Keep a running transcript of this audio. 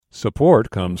Support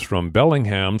comes from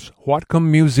Bellingham's Whatcom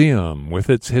Museum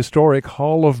with its historic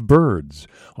Hall of Birds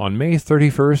on May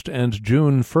 31st and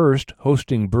June 1st,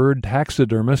 hosting bird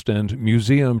taxidermist and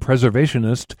museum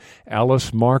preservationist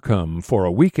Alice Markham for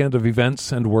a weekend of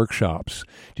events and workshops.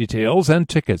 Details and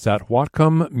tickets at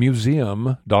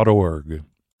whatcommuseum.org.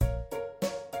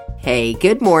 Hey,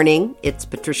 good morning. It's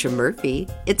Patricia Murphy.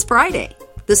 It's Friday.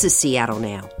 This is Seattle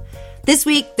Now. This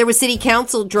week, there was city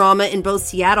council drama in both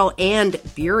Seattle and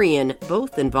Burien,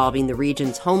 both involving the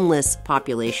region's homeless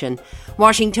population.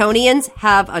 Washingtonians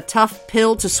have a tough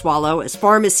pill to swallow as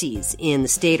pharmacies in the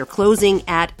state are closing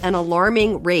at an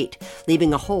alarming rate,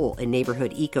 leaving a hole in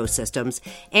neighborhood ecosystems.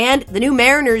 And the new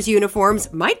Mariners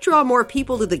uniforms might draw more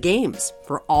people to the games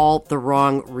for all the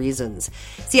wrong reasons.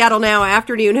 Seattle Now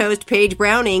afternoon host Paige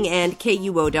Browning and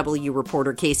KUOW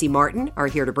reporter Casey Martin are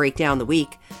here to break down the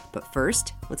week. But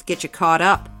first, let's get you caught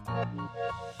up.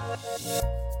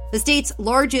 The state's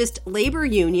largest labor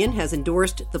union has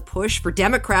endorsed the push for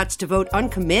Democrats to vote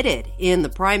uncommitted in the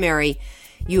primary.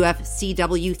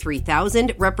 UFCW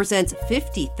 3000 represents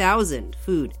 50,000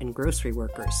 food and grocery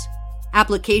workers.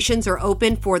 Applications are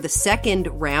open for the second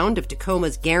round of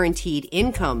Tacoma's Guaranteed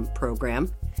Income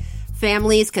program.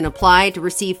 Families can apply to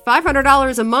receive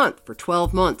 $500 a month for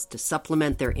 12 months to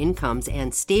supplement their incomes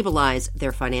and stabilize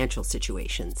their financial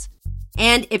situations.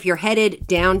 And if you're headed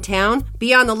downtown,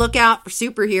 be on the lookout for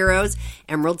superheroes.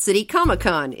 Emerald City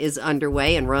Comic-Con is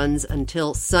underway and runs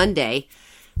until Sunday.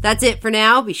 That's it for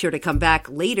now. Be sure to come back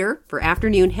later for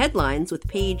afternoon headlines with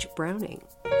Paige Browning.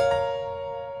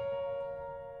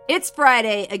 It's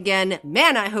Friday again.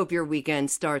 Man, I hope your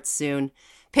weekend starts soon.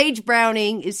 Paige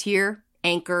Browning is here.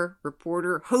 Anchor,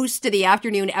 reporter, host of the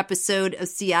afternoon episode of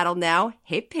Seattle Now.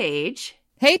 Hey, Paige.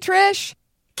 Hey, Trish.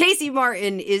 Casey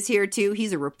Martin is here, too.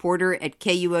 He's a reporter at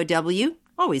KUOW.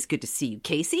 Always good to see you,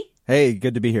 Casey. Hey,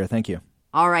 good to be here. Thank you.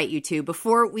 All right, you two.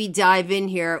 Before we dive in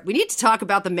here, we need to talk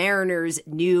about the Mariners'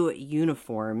 new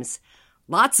uniforms.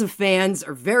 Lots of fans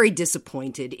are very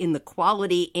disappointed in the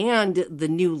quality and the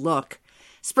new look.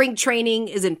 Spring training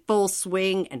is in full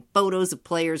swing, and photos of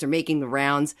players are making the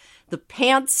rounds. The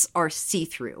pants are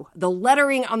see-through. The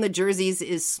lettering on the jerseys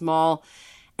is small,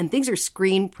 and things are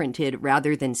screen printed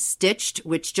rather than stitched,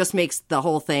 which just makes the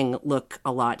whole thing look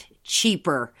a lot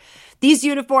cheaper. These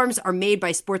uniforms are made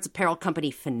by sports apparel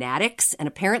company Fanatics, and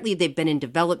apparently they've been in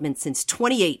development since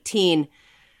 2018.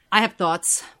 I have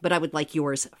thoughts, but I would like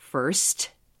yours first.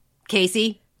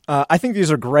 Casey? I think these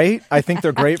are great. I think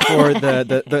they're great for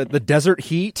the desert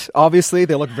heat. Obviously,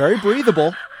 they look very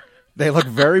breathable.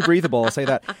 I'll say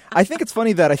that. I think it's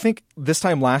funny that I think this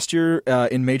time last year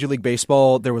in Major League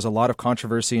Baseball, there was a lot of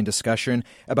controversy and discussion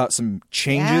about some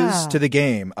changes to the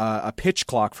game. A pitch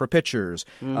clock for pitchers.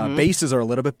 Bases are a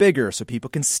little bit bigger so people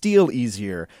can steal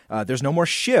easier. There's no more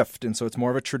shift, and so it's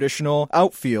more of a traditional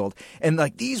outfield. And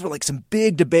like these were like some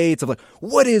big debates of like,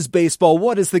 what is baseball?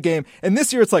 What is the game? And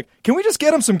this year it's like, can we just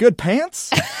get them some good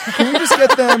pants? Can we just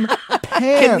get them pants?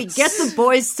 Can we get the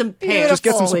boys some pants? Just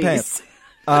get them some pants.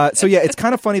 So yeah, it's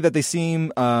kind of funny that they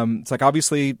seem, it's like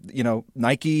obviously, you know,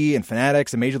 Nike and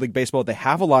Fanatics and Major League Baseball, they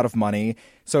have a lot of money.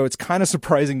 So it's kind of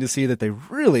surprising to see that they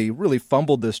really, really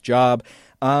fumbled this job.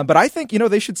 But I think, you know,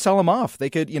 they should sell them off. They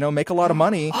could, you know, make a lot of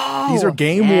money. These are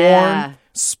game-worn,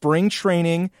 spring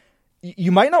training.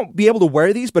 You might not be able to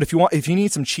wear these, but if you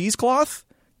need some cheesecloth,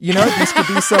 you know, this could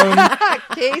be some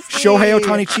Shohei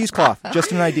Ohtani cheesecloth.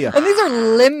 Just an idea. And these are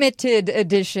limited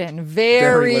edition,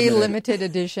 very limited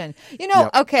edition. You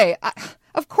know, okay,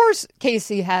 of course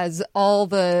Casey has all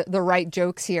the right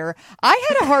jokes here. I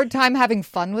had a hard time having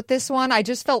fun with this one. I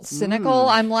just felt cynical.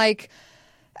 I'm like,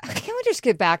 can we just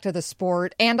get back to the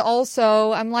sport? And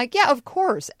also, I'm like, yeah, of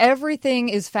course. Everything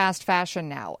is fast fashion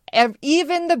now.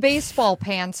 Even the baseball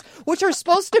pants, which are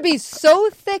supposed to be so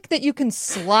thick that you can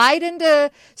slide into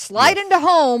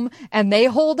home and they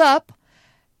hold up.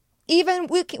 Even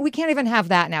we can't even have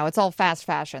that now. It's all fast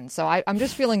fashion. So I'm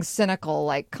just feeling cynical.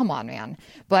 Like, come on, man.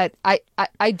 But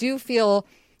I do feel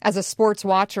as a sports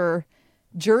watcher,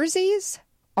 jerseys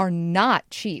are not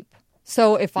cheap.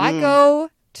 So if I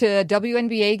go to a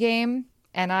WNBA game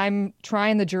and I'm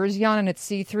trying the jersey on and it's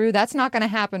see-through, that's not going to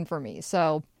happen for me.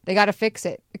 So they got to fix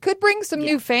it. It could bring some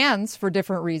new fans for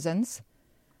different reasons.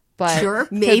 But sure,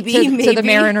 maybe to the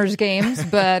Mariners games,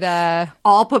 but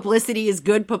all publicity is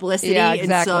good publicity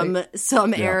exactly. in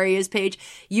some areas, Paige.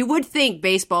 You would think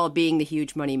baseball being the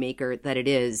huge moneymaker that it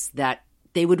is, that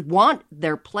they would want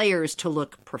their players to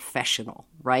look professional,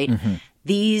 right? Mm-hmm.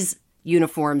 These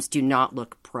uniforms do not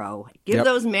look pro. Give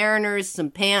those Mariners some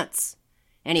pants.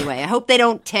 Anyway, I hope they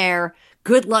don't tear.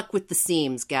 Good luck with the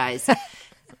seams, guys.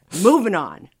 Moving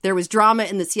on. There was drama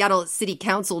in the Seattle City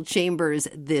Council chambers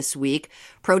this week.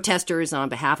 Protesters on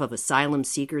behalf of asylum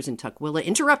seekers in Tukwila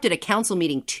interrupted a council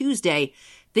meeting Tuesday.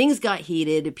 Things got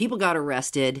heated. People got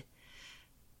arrested.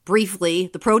 Briefly,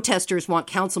 the protesters want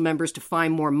council members to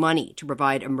find more money to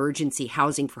provide emergency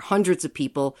housing for hundreds of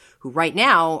people who right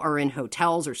now are in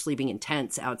hotels or sleeping in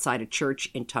tents outside a church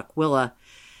in Tukwila.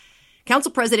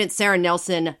 Council President Sarah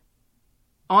Nelson,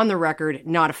 on the record,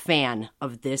 not a fan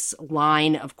of this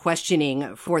line of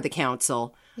questioning for the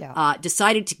council,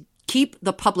 decided to keep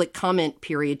the public comment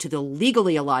period to the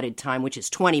legally allotted time, which is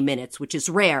 20 minutes, which is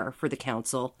rare for the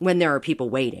council when there are people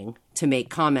waiting to make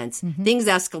comments. Things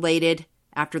escalated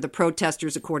after the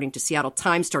protesters, according to Seattle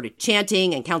Times, started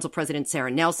chanting, and Council President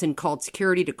Sarah Nelson called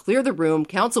security to clear the room.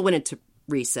 Council went into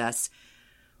recess.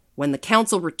 When the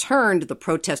council returned, the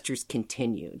protesters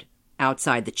continued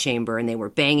outside the chamber, and they were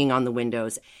banging on the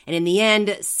windows. And in the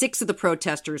end, 6 of the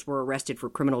protesters were arrested for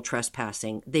criminal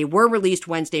trespassing. They were released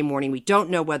Wednesday morning. We don't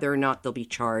know whether or not they'll be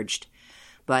charged.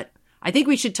 But I think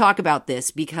we should talk about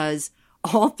this because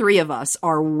all 3 of us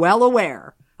are well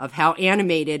aware of how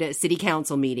animated city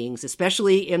council meetings,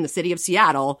 especially in the city of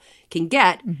Seattle, can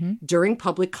get during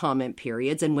public comment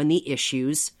periods and when the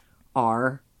issues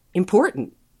are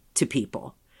important to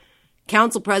people.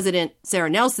 Council President Sarah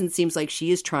Nelson seems like she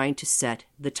is trying to set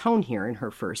the tone here in her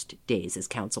first days as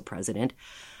council president.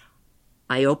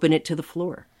 I open it to the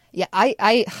floor. Yeah,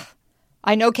 I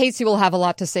know Casey will have a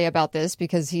lot to say about this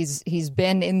because he's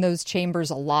been in those chambers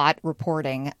a lot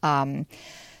reporting.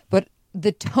 But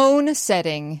the tone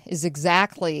setting is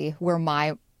exactly where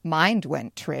my mind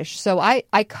went, Trish. So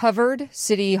I covered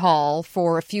City Hall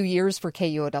for a few years for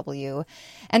KUOW,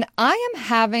 and I am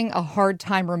having a hard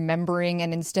time remembering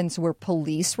an instance where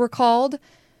police were called.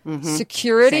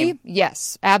 Security, Same.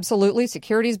 Yes, absolutely.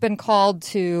 Security's been called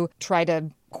to try to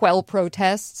quell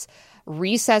protests.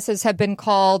 Recesses have been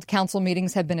called. Council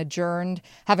meetings have been adjourned.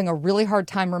 Having a really hard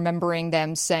time remembering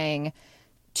them saying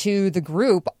to the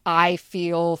group, I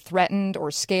feel threatened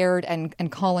or scared,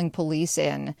 and calling police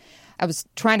in. I was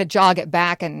trying to jog it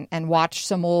back and watch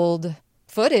some old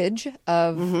footage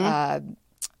of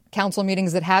council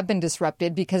meetings that have been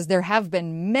disrupted because there have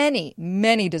been many,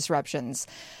 many disruptions.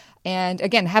 And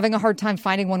again, having a hard time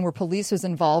finding one where police was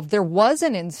involved. There was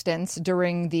an instance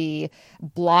during the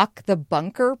Block the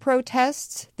Bunker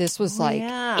protests. This was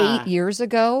 8 years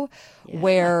ago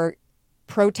where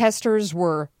protesters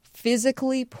were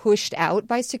physically pushed out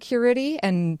by security,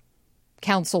 and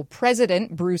Council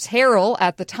President Bruce Harrell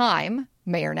at the time,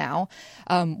 mayor now,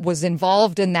 was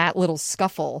involved in that little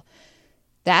scuffle.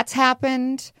 That's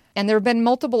happened. And there have been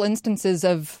multiple instances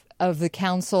of the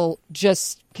council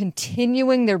just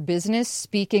continuing their business,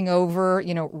 speaking over,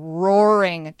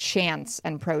 roaring chants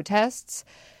and protests.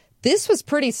 This was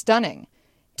pretty stunning.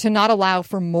 To not allow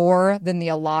for more than the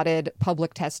allotted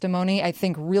public testimony, I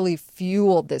think really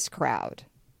fueled this crowd.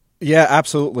 Yeah,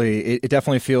 absolutely. It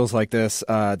definitely feels like this.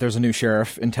 There's a new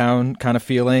sheriff in town kind of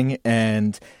feeling.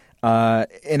 And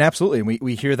absolutely,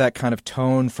 we hear that kind of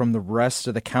tone from the rest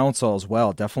of the council as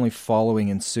well, definitely following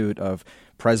in suit of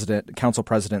Council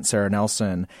President Sarah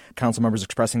Nelson. Council members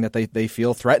expressing that they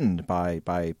feel threatened by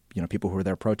people who are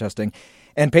there protesting.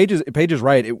 And Paige is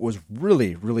right. It was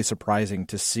really, really surprising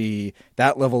to see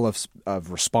that level of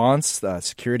response,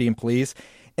 security and police.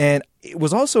 And it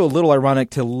was also a little ironic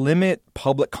to limit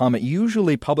public comment.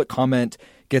 Usually public comment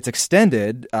gets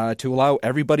extended to allow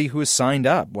everybody who is signed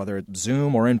up, whether it's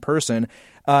Zoom or in person,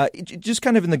 just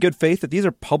kind of in the good faith that these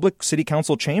are public city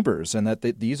council chambers and that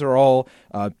these are all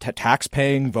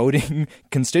tax-paying, voting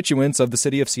constituents of the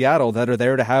city of Seattle that are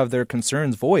there to have their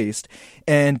concerns voiced.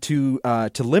 And to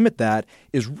limit that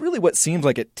is really what seems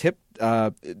like it tipped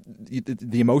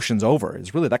the emotions over.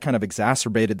 Is really that kind of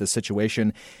exacerbated the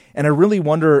situation. And I really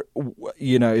wonder,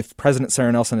 if President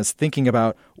Sarah Nelson is thinking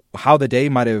about how the day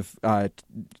might have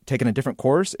taken a different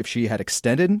course if she had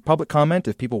extended public comment,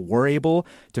 if people were able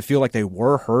to feel like they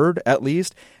were heard at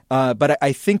least. But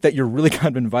I think that you're really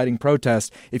kind of inviting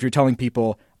protest if you're telling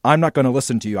people, I'm not going to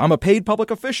listen to you. I'm a paid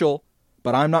public official,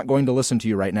 but I'm not going to listen to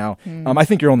you right now. I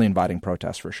think you're only inviting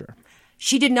protest for sure.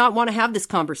 She did not want to have this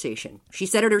conversation. She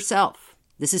said it herself.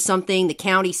 This is something the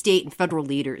county, state, and federal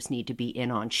leaders need to be in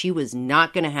on. She was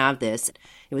not going to have this.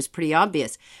 It was pretty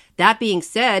obvious. That being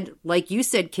said, like you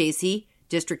said, Casey,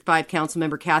 District 5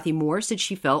 Councilmember Kathy Moore said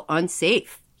she felt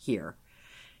unsafe here.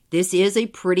 This is a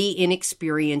pretty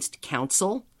inexperienced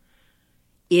council.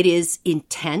 It is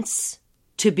intense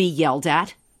to be yelled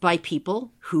at by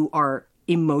people who are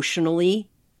emotionally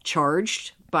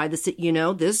charged by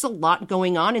the, there's a lot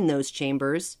going on in those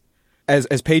chambers.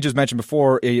 as Paige has mentioned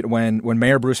before, when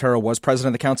Mayor Bruce Harrell was president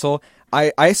of the council,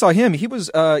 I saw him. He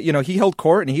was, he held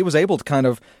court and he was able to kind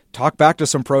of talk back to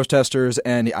some protesters.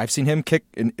 And I've seen him kick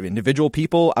individual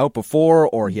people out before,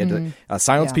 or he had to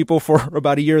silence people for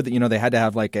about a year. That they had to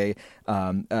have like a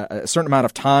certain amount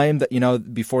of time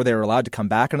that before they were allowed to come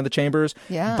back into the chambers.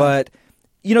 Yeah, but.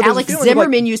 Alex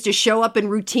Zimmerman used to show up and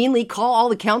routinely call all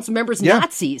the council members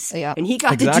Nazis. Yeah. And he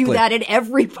got to do that in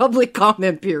every public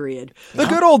comment period. The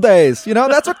good old days.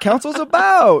 That's what council's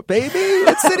about, baby.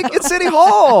 It's City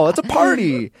Hall. It's a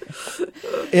party.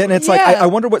 And it's like, I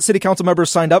wonder what city council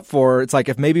members signed up for. It's like,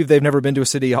 if maybe they've never been to a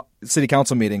city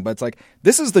council meeting, but it's like,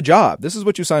 this is the job. This is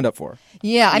what you signed up for.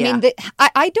 Yeah. I mean,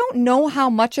 I don't know how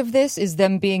much of this is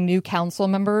them being new council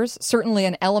members. Certainly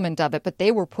an element of it, but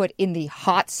they were put in the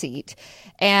hot seat.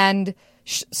 And,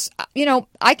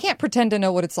 I can't pretend to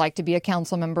know what it's like to be a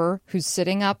council member who's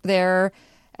sitting up there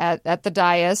at the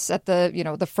dais, at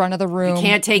the, the front of the room. You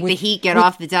can't take the heat, get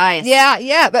off the dais.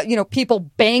 Yeah. But, people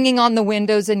banging on the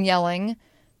windows and yelling.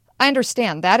 I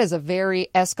understand that is a very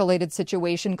escalated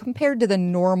situation compared to the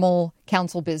normal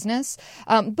council business.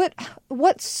 But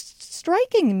what's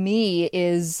striking me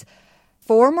is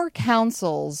former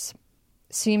councils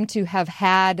seem to have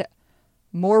had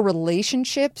more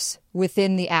relationships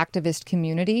within the activist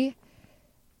community,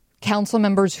 council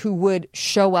members who would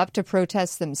show up to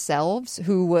protests themselves,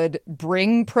 who would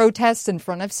bring protests in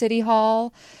front of City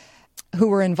Hall, who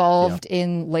were involved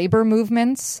in labor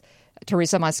movements.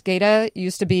 Teresa Mosqueda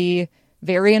used to be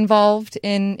very involved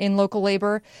in local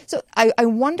labor. So I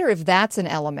wonder if that's an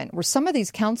element where some of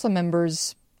these council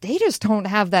members, they just don't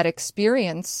have that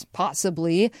experience,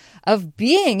 possibly, of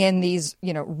being in these,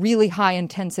 really high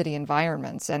intensity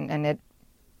environments, and it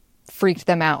freaked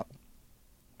them out.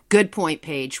 Good point,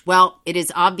 Paige. Well, it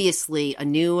is obviously a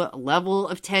new level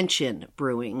of tension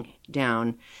brewing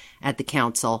down at the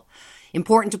council.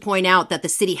 Important to point out that the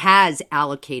city has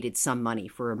allocated some money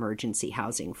for emergency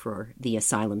housing for the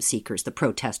asylum seekers the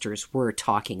protesters were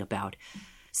talking about.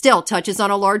 Still touches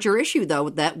on a larger issue, though,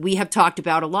 that we have talked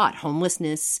about a lot.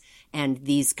 Homelessness and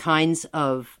these kinds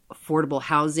of affordable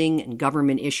housing and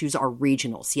government issues are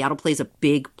regional. Seattle plays a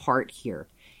big part here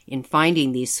in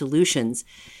finding these solutions.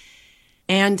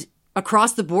 And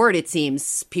across the board, it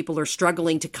seems, people are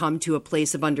struggling to come to a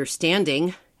place of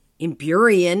understanding. In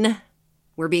Burien,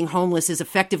 where being homeless is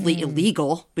effectively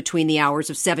illegal between the hours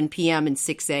of 7 p.m. and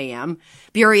 6 a.m.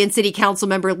 Burien City Council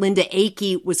member Linda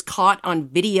Akey was caught on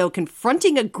video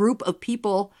confronting a group of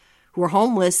people who were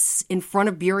homeless in front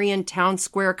of Burien Town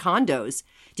Square condos.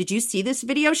 Did you see this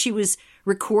video? She was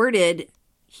recorded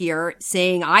here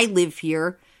saying, "I live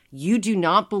here. You do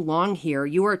not belong here.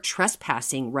 You are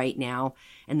trespassing right now,"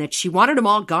 and that she wanted them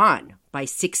all gone by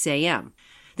 6 a.m.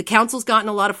 The council's gotten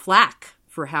a lot of flack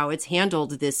for how it's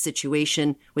handled this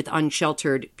situation with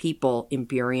unsheltered people in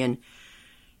Burien.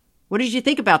 What did you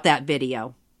think about that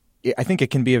video? I think it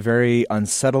can be a very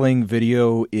unsettling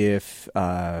video if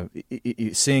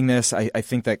seeing this. I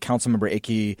think that Councilmember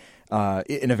Akey,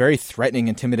 in a very threatening,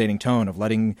 intimidating tone of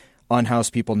letting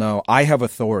unhoused people know, I have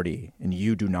authority and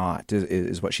you do not,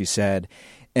 is what she said.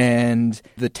 And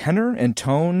the tenor and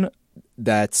tone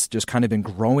that's just kind of been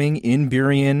growing in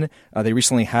Burien. They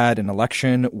recently had an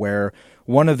election where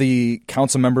one of the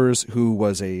council members who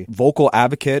was a vocal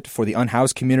advocate for the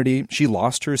unhoused community, she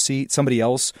lost her seat. Somebody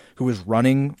else who was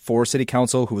running for city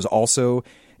council, who was also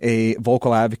a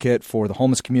vocal advocate for the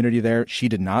homeless community there, she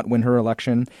did not win her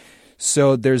election.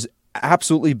 So there's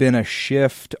absolutely been a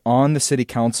shift on the city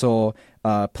council,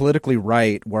 politically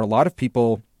right, where a lot of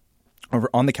people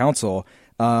on the council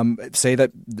say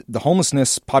that the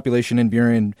homelessness population in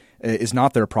Burien is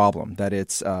not their problem, that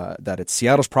it's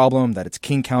Seattle's problem, that it's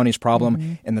King County's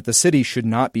problem, and that the city should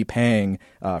not be paying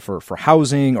for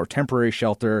housing or temporary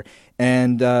shelter.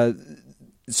 And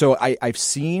so I've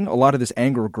seen a lot of this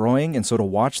anger growing, and so to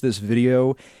watch this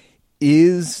video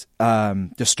is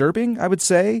disturbing, I would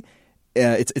say.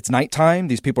 It's nighttime.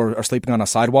 These people are sleeping on a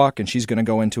sidewalk, and she's going to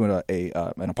go into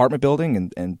an apartment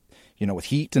building and with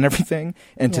heat and everything,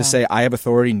 and to say, I have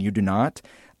authority and you do not.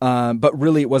 But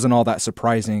really, it wasn't all that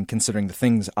surprising considering the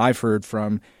things I've heard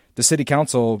from the city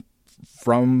council,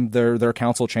 from their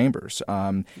council chambers.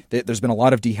 There's been a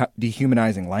lot of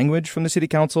dehumanizing language from the city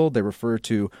council. They refer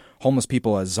to homeless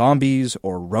people as zombies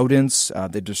or rodents.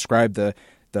 They describe the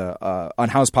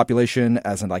unhoused population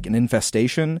as an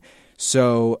infestation.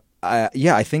 So,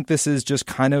 I think this is just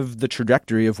kind of the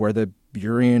trajectory of where the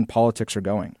Burien politics are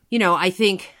going. I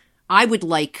think I would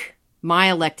like my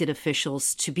elected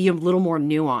officials to be a little more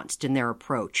nuanced in their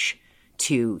approach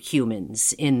to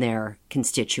humans in their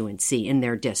constituency, in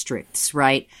their districts,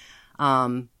 right?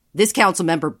 This council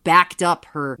member backed up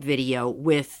her video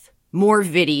with more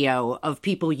video of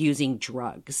people using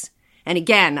drugs. And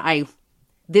again,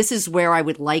 this is where I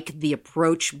would like the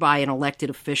approach by an elected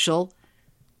official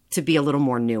to be a little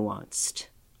more nuanced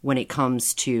when it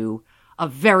comes to a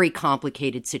very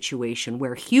complicated situation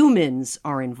where humans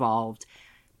are involved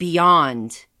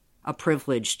beyond a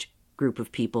privileged group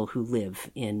of people who live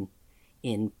in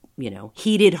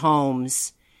heated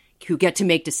homes, who get to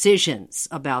make decisions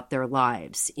about their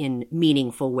lives in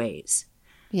meaningful ways.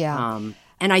 Yeah.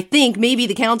 And I think maybe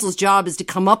the council's job is to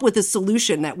come up with a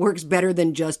solution that works better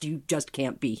than you just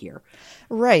can't be here.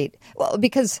 Right. Well,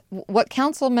 because what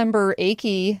council member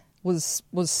Akey was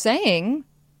saying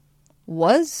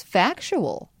was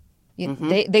factual.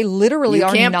 They literally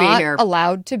are not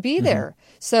allowed to be there.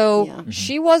 So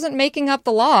she wasn't making up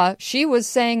the law. She was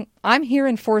saying, I'm here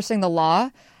enforcing the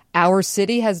law. Our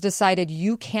city has decided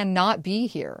you cannot be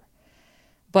here.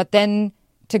 But then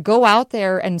to go out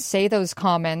there and say those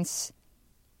comments,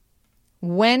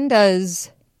 when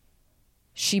does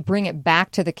she bring it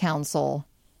back to the council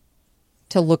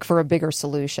to look for a bigger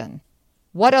solution?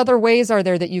 What other ways are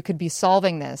there that you could be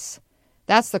solving this?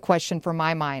 That's the question for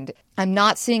my mind. I'm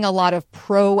not seeing a lot of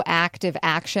proactive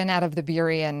action out of the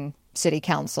Burien City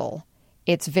Council.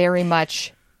 It's very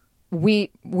much, we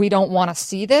don't want to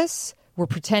see this. We're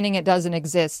pretending it doesn't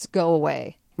exist. Go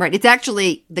away. Right. It's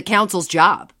actually the council's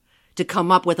job to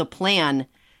come up with a plan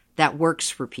that works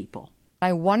for people.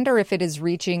 I wonder if it is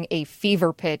reaching a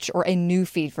fever pitch or a new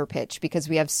fever pitch, because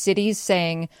we have cities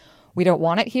saying we don't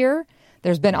want it here.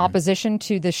 There's been opposition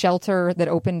to the shelter that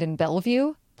opened in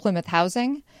Bellevue, Plymouth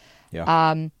Housing.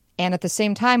 Yeah. And at the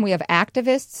same time, we have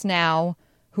activists now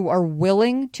who are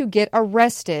willing to get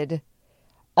arrested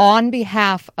on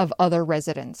behalf of other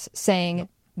residents, saying,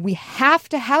 we have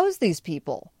to house these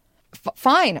people.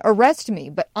 Fine, arrest me,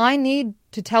 but I need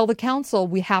to tell the council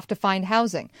we have to find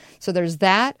housing. So there's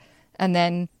that, and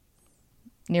then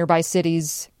nearby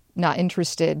cities not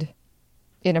interested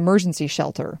in emergency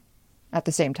shelter at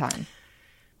the same time.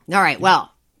 All right,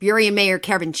 well, Burien Mayor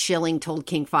Kevin Schilling told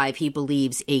King 5 he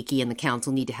believes Akey and the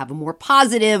council need to have a more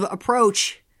positive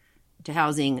approach to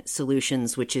housing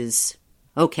solutions, which is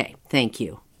okay. Thank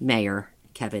you, Mayor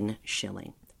Kevin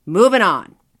Schilling. Moving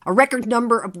on. A record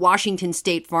number of Washington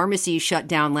state pharmacies shut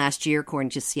down last year, according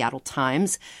to Seattle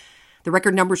Times. The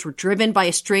record numbers were driven by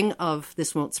a string of,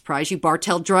 this won't surprise you,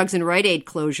 Bartell Drugs and Rite Aid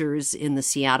closures in the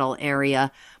Seattle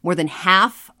area. More than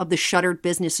half of the shuttered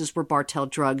businesses were Bartell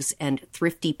Drugs and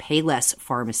Thrifty Payless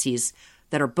pharmacies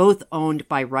that are both owned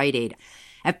by Rite Aid.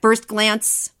 At first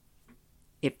glance,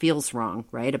 it feels wrong,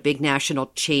 right? A big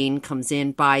national chain comes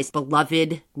in, buys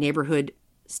beloved neighborhood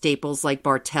staples like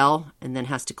Bartell, and then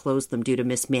has to close them due to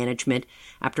mismanagement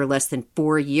after less than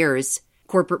 4 years.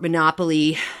 Corporate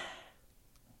monopoly,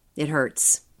 it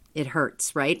hurts. It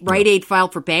hurts, right? Rite Aid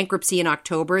filed for bankruptcy in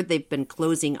October. They've been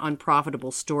closing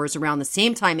unprofitable stores. Around the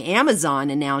same time, Amazon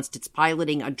announced it's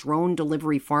piloting a drone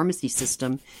delivery pharmacy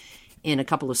system in a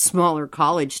couple of smaller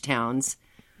college towns.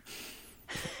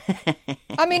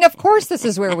 I mean, of course this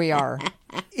is where we are.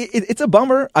 It's a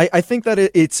bummer. I think that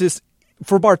it's just,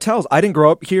 for Bartell's, I didn't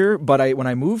grow up here, but when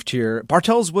I moved here,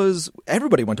 Bartell's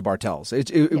everybody went to Bartell's.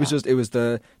 It was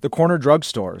the corner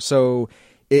drugstore. So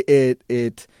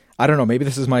it I don't know, maybe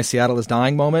this is my Seattle is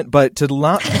dying moment, but to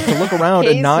look around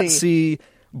and not see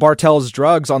Bartell's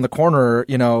drugs on the corner,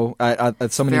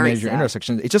 at so many major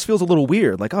intersections, it just feels a little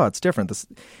weird. Like, oh, it's different.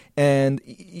 And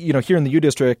here in the U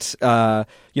District, we had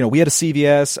a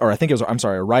CVS, or I think it was,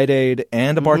 a Rite Aid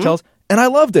and a Bartell's, and I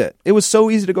loved it. It was so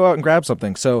easy to go out and grab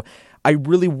something. So I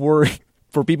really worry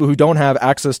for people who don't have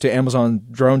access to Amazon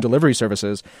drone delivery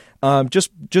services,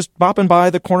 just bopping by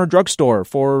the corner drugstore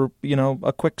for,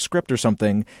 a quick script or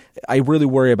something. I really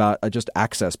worry about just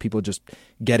access, people just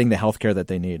getting the healthcare that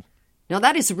they need. Now,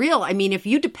 that is real. I mean, if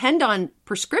you depend on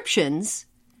prescriptions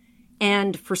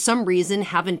and for some reason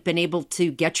haven't been able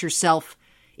to get yourself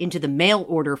into the mail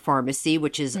order pharmacy,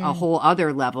 which is a whole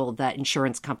other level that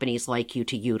insurance companies like you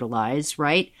to utilize,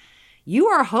 right? You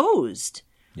are hosed.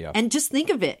 Yeah. And just think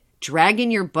of it. Dragging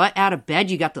your butt out of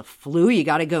bed. You got the flu. You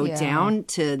got to go down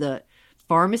to the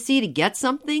pharmacy to get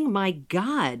something. My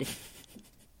God.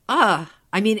 And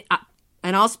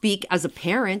I'll speak as a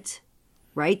parent,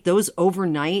 right? Those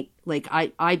overnight, like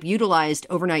I've utilized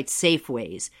overnight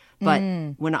Safeways, but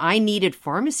when I needed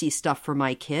pharmacy stuff for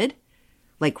my kid,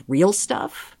 like real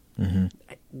stuff,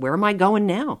 where am I going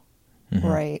now?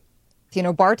 Right.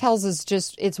 Bartell's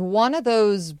is it's one of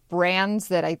those brands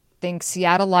that I think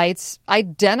Seattleites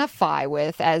identify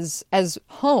with as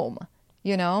home.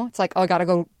 It's like, oh, gotta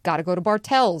go to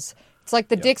Bartell's. It's like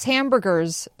the Dick's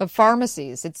Hamburgers of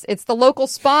pharmacies. It's the local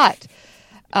spot.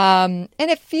 And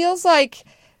it feels like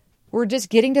we're just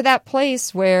getting to that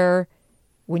place where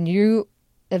when you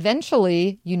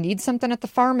eventually you need something at the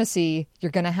pharmacy,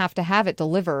 you're going to have it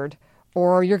delivered,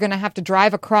 or you're going to have to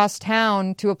drive across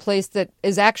town to a place that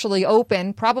is actually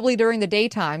open, probably during the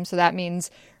daytime. So that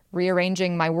means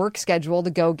rearranging my work schedule to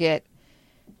go get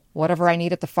whatever I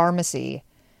need at the pharmacy.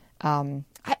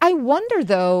 I wonder,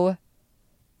 though,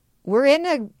 we're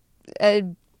in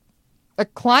a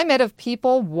climate of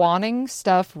people wanting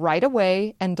stuff right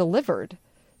away and delivered.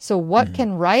 So what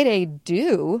can Rite Aid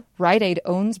do? Rite Aid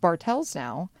owns Bartell's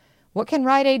now. What can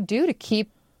Rite Aid do to keep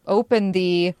open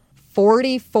the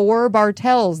 44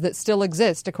 Bartell's that still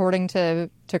exist, according to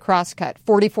Crosscut?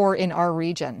 44 in our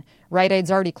region. Rite Aid's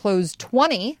already closed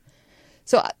 20.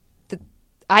 So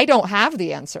I don't have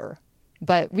the answer,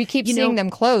 but we keep seeing them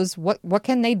close. What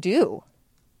can they do?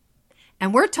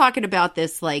 And we're talking about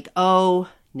this like,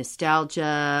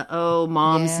 nostalgia,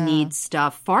 moms need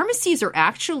stuff. Pharmacies are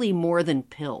actually more than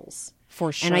pills.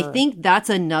 For sure. And I think that's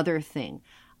another thing.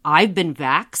 I've been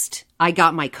vaxxed. I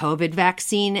got my COVID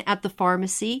vaccine at the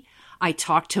pharmacy. I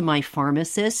talked to my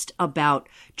pharmacist about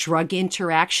drug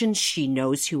interactions. She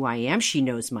knows who I am. She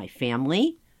knows my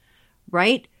family,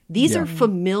 right? These are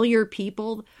familiar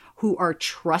people who are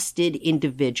trusted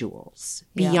individuals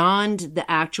beyond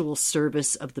the actual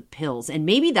service of the pills. And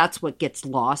maybe that's what gets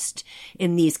lost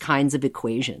in these kinds of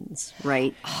equations,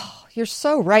 right? Oh, you're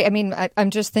so right. I mean,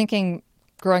 I'm just thinking,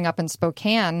 growing up in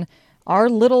Spokane, our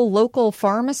little local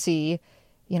pharmacy,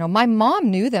 my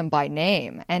mom knew them by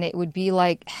name. And it would be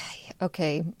like,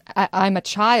 okay, I'm a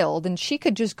child. And she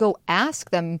could just go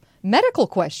ask them medical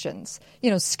questions,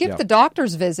 skip the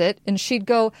doctor's visit. And she'd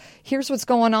go, here's what's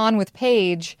going on with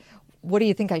Paige. What do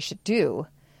you think I should do?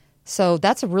 So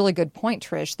that's a really good point,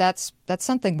 Trish. That's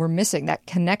something we're missing, that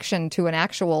connection to an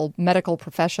actual medical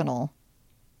professional.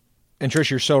 And Trish,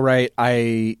 you're so right.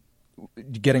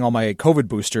 Getting all my COVID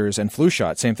boosters and flu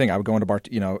shots, same thing. I would go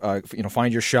into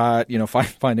find your shot,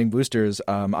 finding boosters.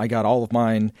 I got all of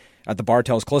mine at the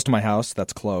Bartell's close to my house,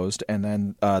 that's closed, and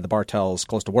then the Bartell's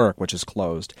close to work, which is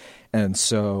closed. And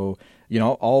so,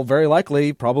 I'll very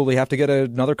likely probably have to get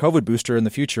another COVID booster in the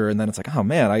future. And then it's like, oh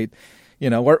man,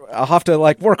 I'll have to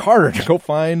work harder to go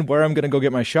find where I'm going to go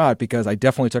get my shot, because I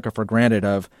definitely took it for granted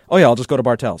of, I'll just go to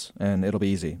Bartell's and it'll be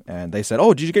easy. And they said,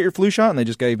 oh, did you get your flu shot? And they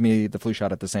just gave me the flu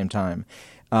shot at the same time.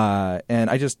 And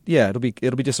I just, it'll be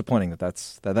disappointing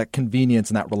that convenience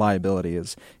and that reliability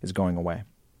is going away.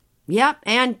 Yeah.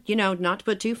 And, not to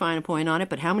put too fine a point on it,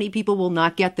 but how many people will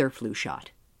not get their flu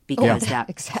shot because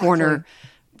corner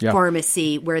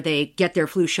pharmacy where they get their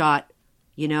flu shot,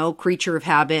 creature of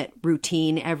habit,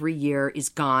 routine every year is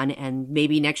gone. And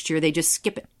maybe next year they just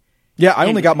skip it. Yeah, I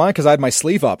only got mine because I had my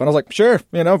sleeve up. And I was like, sure,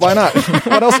 why not?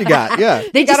 What else you got? Yeah.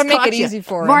 They got to make it easy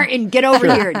for him. Martin, get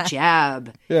over here.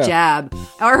 Jab. Jab.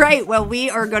 All right. Well, we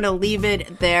are going to leave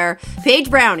it there. Paige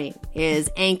Browning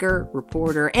is anchor,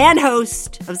 reporter, and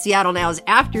host of Seattle Now's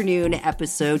afternoon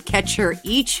episode. Catch her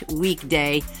each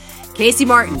weekday. Casey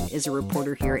Martin is a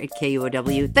reporter here at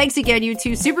KUOW. Thanks again, you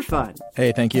two. Super fun.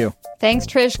 Hey, thank you. Thanks,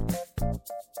 Trish.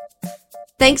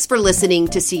 Thanks for listening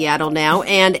to Seattle Now,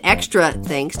 and extra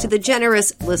thanks to the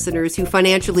generous listeners who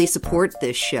financially support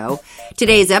this show.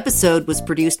 Today's episode was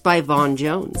produced by Vaughn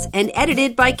Jones and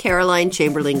edited by Caroline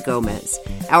Chamberlain Gomez.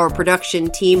 Our production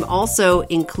team also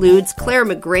includes Claire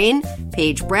McGrain,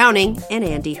 Paige Browning, and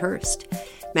Andy Hurst.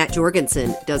 Matt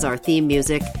Jorgensen does our theme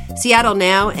music. Seattle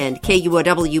Now and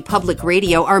KUOW Public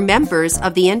Radio are members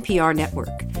of the NPR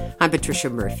network. I'm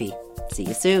Patricia Murphy. See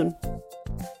you soon.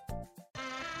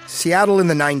 Seattle in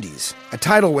the 90s. A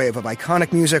tidal wave of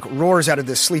iconic music roars out of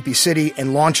this sleepy city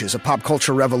and launches a pop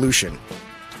culture revolution.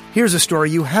 Here's a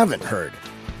story you haven't heard.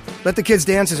 Let the Kids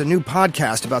Dance is a new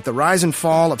podcast about the rise and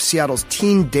fall of Seattle's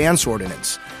teen dance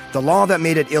ordinance, the law that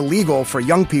made it illegal for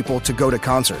young people to go to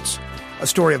concerts. A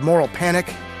story of moral panic,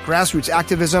 grassroots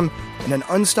activism, and an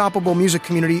unstoppable music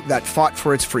community that fought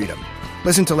for its freedom.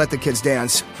 Listen to Let the Kids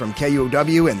Dance from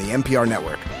KUOW and the NPR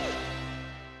network.